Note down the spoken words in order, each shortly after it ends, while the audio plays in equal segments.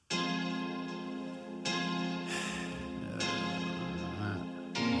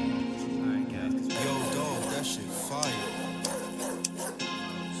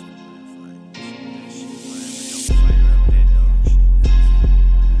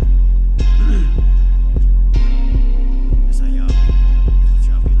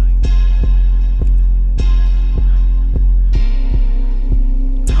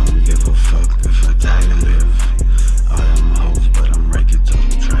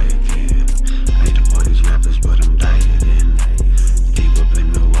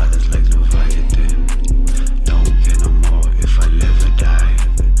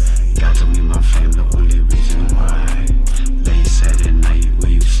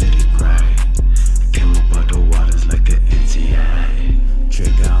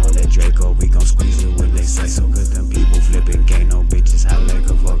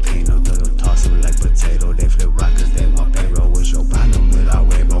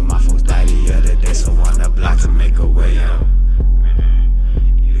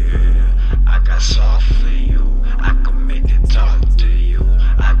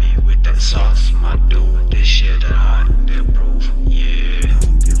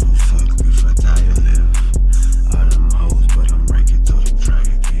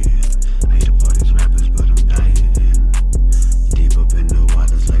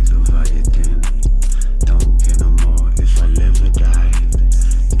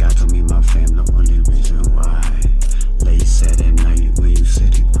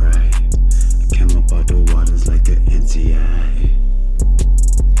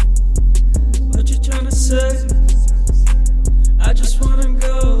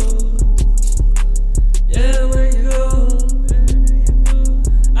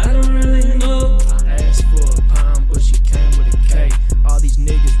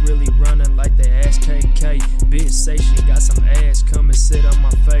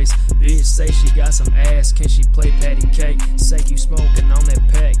place. Bitch say she got some ass, can she play patty cake? Say you smoking on that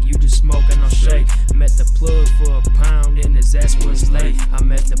pack, you just smoking on shake. Met the plug for a pound and his ass was late. I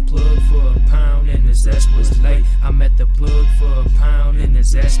met the plug for a pound and his ass was late. I met the plug for a pound and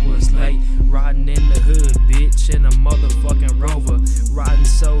his ass was late. Riding in the hood, bitch, in a motherfucking Rover. Riding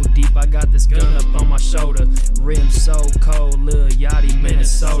so deep, I got this gun up on my shoulder. Rim so cold, little